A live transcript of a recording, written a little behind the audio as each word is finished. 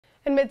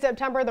In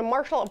mid-September, the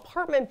Marshall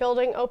apartment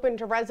building opened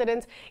to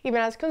residents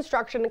even as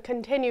construction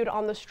continued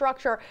on the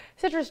structure.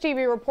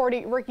 CitrusTV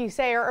reporter Ricky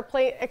Sayers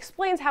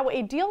explains how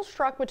a deal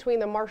struck between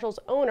the Marshall's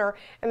owner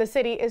and the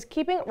city is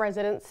keeping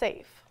residents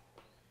safe.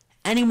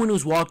 Anyone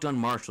who's walked on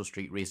Marshall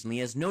Street recently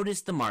has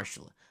noticed the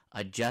Marshall,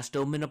 a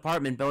just-opened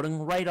apartment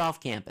building right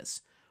off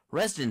campus.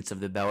 Residents of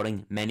the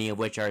building, many of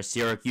which are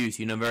Syracuse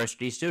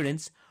University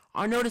students,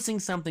 are noticing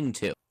something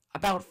too.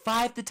 About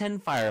 5 to 10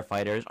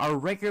 firefighters are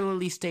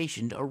regularly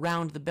stationed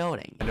around the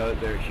building. I know that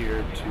they're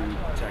here to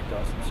protect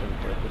us and serve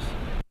a purpose.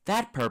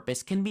 That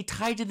purpose can be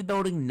tied to the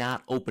building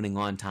not opening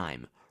on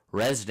time.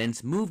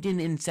 Residents moved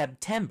in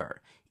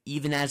September,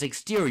 even as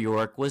exterior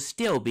work was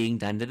still being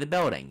done to the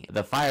building.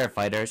 The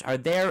firefighters are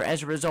there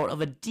as a result of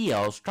a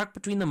deal struck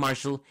between the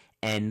Marshall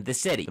and the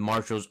city. The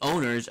Marshall's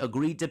owners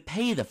agreed to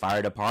pay the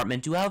fire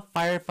department to have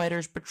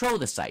firefighters patrol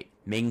the site,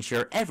 making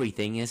sure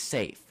everything is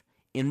safe.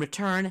 In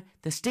return,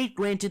 the state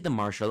granted the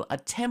Marshall a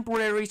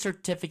temporary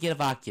certificate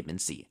of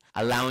occupancy,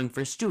 allowing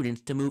for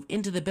students to move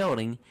into the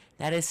building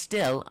that is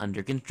still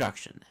under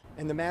construction.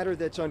 And the matter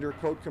that's under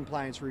code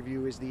compliance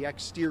review is the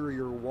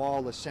exterior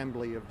wall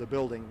assembly of the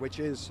building, which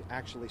is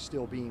actually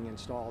still being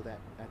installed at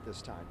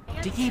this time.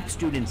 To keep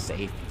students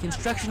safe,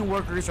 construction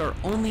workers are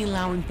only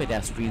allowing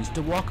pedestrians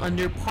to walk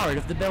under part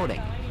of the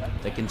building.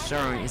 The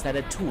concern is that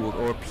a tool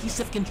or piece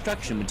of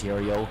construction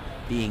material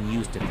being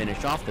used to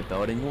finish off the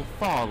building will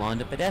fall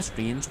onto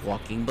pedestrians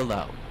walking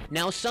below.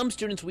 Now, some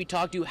students we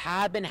talked to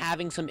have been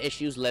having some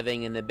issues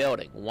living in the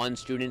building. One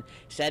student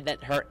said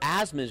that her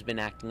asthma has been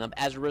acting up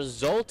as a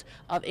result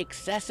of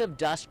excessive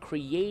dust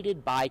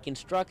created by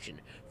construction.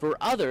 For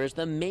others,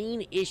 the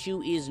main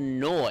issue is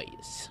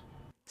noise.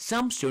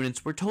 Some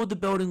students were told the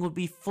building would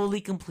be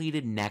fully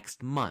completed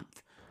next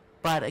month,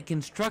 but a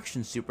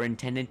construction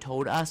superintendent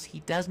told us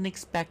he doesn't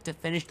expect to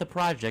finish the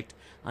project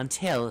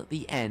until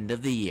the end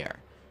of the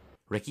year.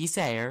 Ricky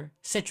Sayers,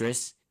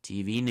 Citrus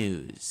TV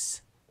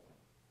News.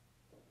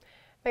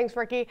 Thanks,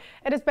 Ricky.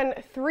 It has been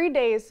 3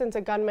 days since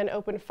a gunman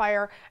opened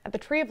fire at the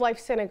Tree of Life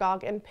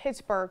Synagogue in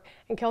Pittsburgh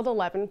and killed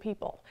 11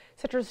 people.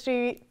 Citrus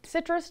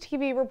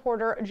TV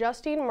reporter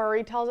Justine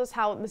Murray tells us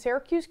how the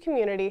Syracuse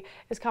community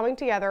is coming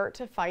together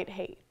to fight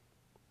hate.